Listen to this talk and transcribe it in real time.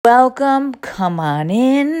Welcome, come on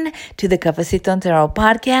in to the Cafecito and Tarot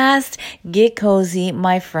podcast. Get cozy,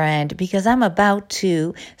 my friend, because I'm about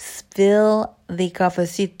to spill the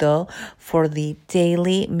cafecito for the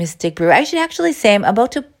daily Mystic Brew. I should actually say I'm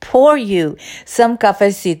about to pour you some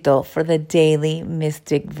cafecito for the daily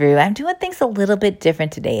Mystic Brew. I'm doing things a little bit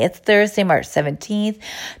different today. It's Thursday, March 17th.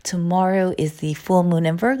 Tomorrow is the full moon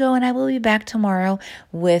in Virgo, and I will be back tomorrow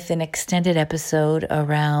with an extended episode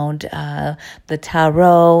around the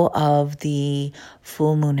tarot of the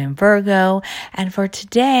full moon in Virgo. And for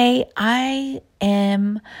today, I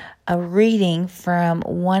am reading from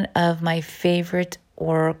one of my favorite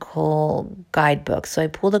oracle guidebooks. So I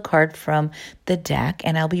pulled a card from the deck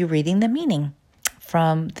and I'll be reading the meaning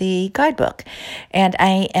from the guidebook. And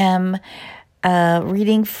I am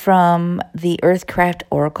reading from the Earthcraft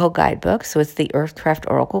Oracle Guidebook. So it's the Earthcraft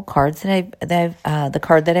Oracle cards the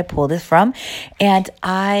card that I pulled is from. And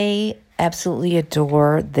I absolutely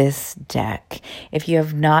adore this deck. If you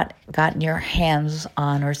have not gotten your hands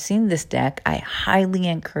on or seen this deck, I highly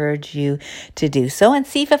encourage you to do so and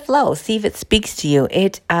see if it flows, see if it speaks to you.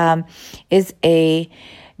 It is a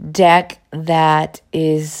deck that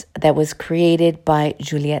was created by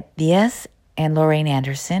Juliet Diaz and Lorraine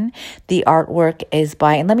Anderson. The artwork is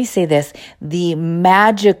by, and let me say this, the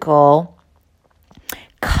magical,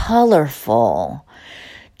 colorful,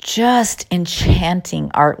 just enchanting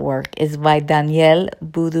artwork is by Danielle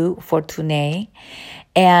Boudou Fortuné.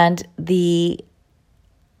 And the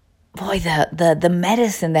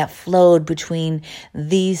medicine that flowed between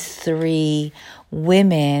these three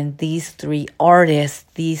women, these three artists,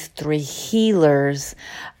 these three healers,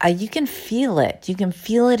 you can feel it. You can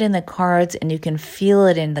feel it in the cards and you can feel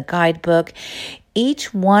it in the guidebook.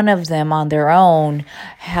 Each one of them on their own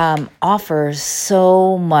offers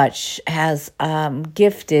so much, has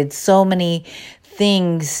gifted so many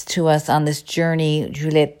things to us on this journey.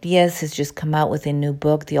 Juliet Diaz has just come out with a new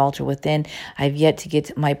book, The Altar Within. I've yet to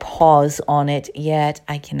get my paws on it yet.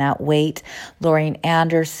 I cannot wait. Lorraine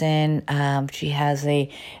Anderson, she has a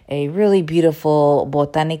really beautiful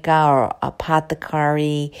botanica or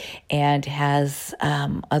apothecary and has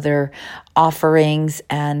other offerings,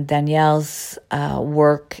 and Danielle's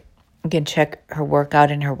work. You can check her work out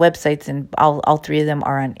in her websites, and all three of them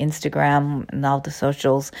are on Instagram and all the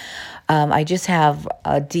socials. I just have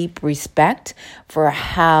a deep respect for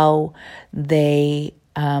how they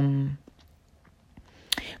are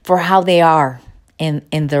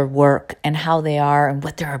in their work and how they are and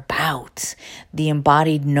what they're about. The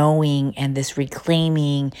embodied knowing and this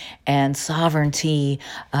reclaiming and sovereignty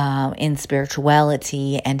in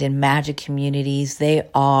spirituality and in magic communities, they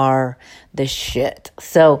are the shit.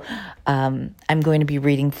 So I'm going to be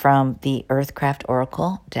reading from the Earthcraft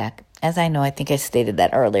Oracle deck. As I know, I think I stated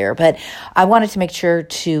that earlier, but I wanted to make sure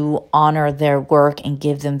to honor their work and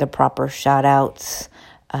give them the proper shout outs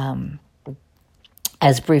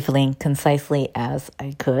as briefly and concisely as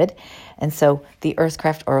I could. And so the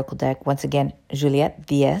Earthcraft Oracle deck, once again, Juliet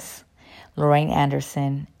Diaz, Lorraine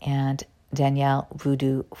Anderson, and Danielle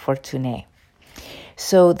Boudou Fortuné.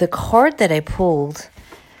 So the card that I pulled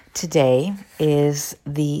today is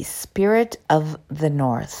the Spirit of the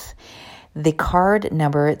North. The card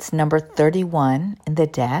number, it's number 31 in the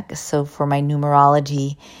deck. So for my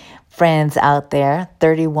numerology friends out there,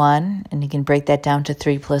 31, and you can break that down to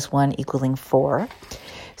 3 + 1 = 4.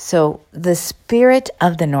 So the Spirit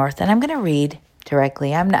of the North, and I'm going to read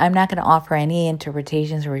directly. I'm not going to offer any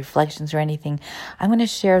interpretations or reflections or anything. I'm going to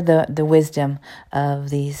share the wisdom of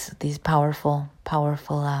these powerful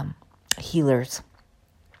healers.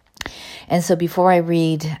 And so before I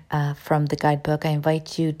read from the guidebook, I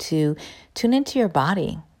invite you to tune into your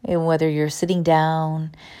body, whether you're sitting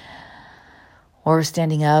down or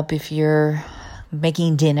standing up, if you're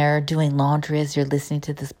making dinner, doing laundry as you're listening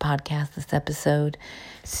to this podcast, this episode.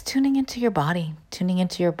 Just tuning into your body, tuning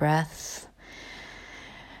into your breaths.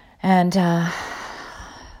 And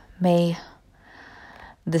may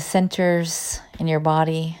the centers in your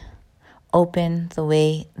body open the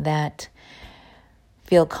way that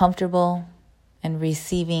feel comfortable and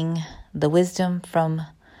receiving the wisdom from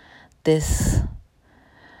this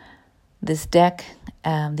deck,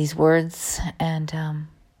 these words, and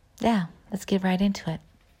let's get right into it.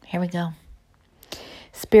 Here we go.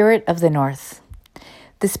 Spirit of the North.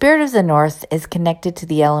 The Spirit of the North is connected to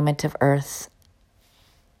the element of earth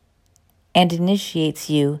and initiates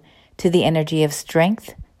you to the energy of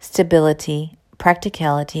strength, stability,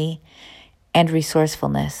 practicality, and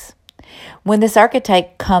resourcefulness. When this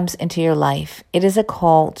archetype comes into your life, it is a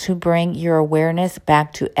call to bring your awareness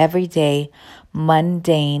back to everyday,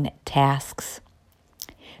 mundane tasks.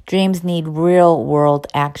 Dreams need real world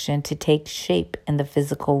action to take shape in the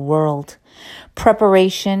physical world.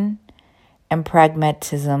 Preparation and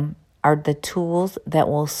pragmatism are the tools that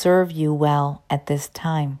will serve you well at this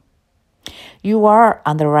time. You are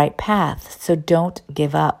on the right path, so don't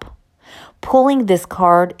give up. Pulling this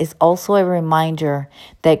card is also a reminder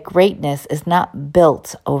that greatness is not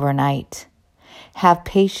built overnight. Have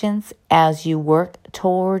patience as you work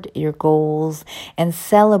toward your goals and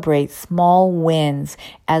celebrate small wins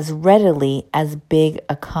as readily as big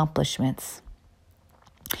accomplishments.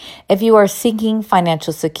 If you are seeking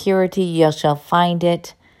financial security, you shall find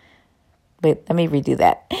it. Wait, let me redo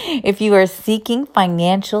that. If you are seeking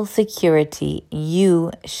financial security,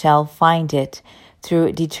 you shall find it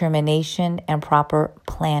through determination and proper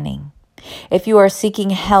planning. If you are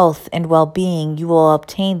seeking health and well-being, you will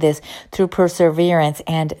obtain this through perseverance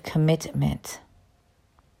and commitment.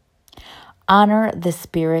 Honor the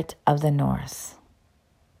spirit of the North.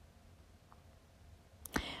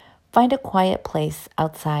 Find a quiet place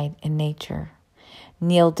outside in nature.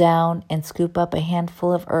 Kneel down and scoop up a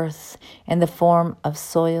handful of earth in the form of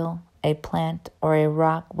soil, a plant, or a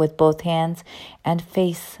rock with both hands and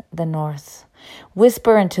face the north.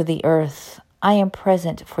 Whisper into the earth, I am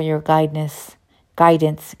present for your guidance,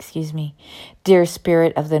 dear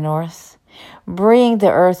spirit of the North. Bring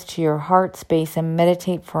the earth to your heart space and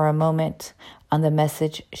meditate for a moment on the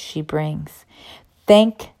message she brings.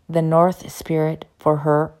 Thank the North Spirit for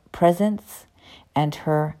her presence and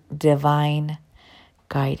her divine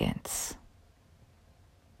guidance.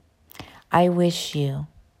 I wish you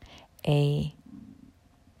a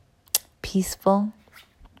peaceful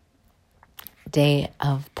day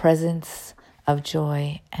of presence, of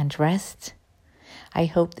joy and rest. I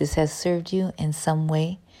hope this has served you in some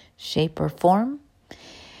way, shape, or form.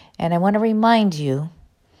 And I want to remind you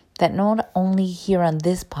that not only here on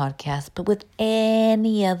this podcast, but with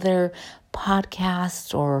any other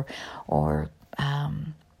podcast or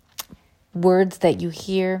words that you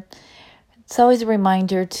hear, it's always a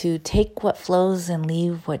reminder to take what flows and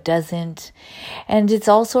leave what doesn't. And it's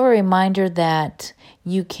also a reminder that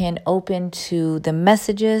you can open to the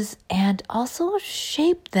messages and also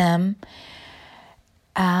shape them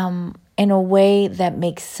in a way that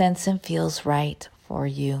makes sense and feels right for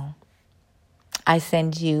you. I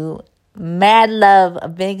send you mad love, a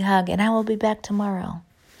big hug, and I will be back tomorrow.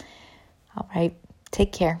 All right,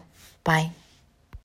 take care. Bye.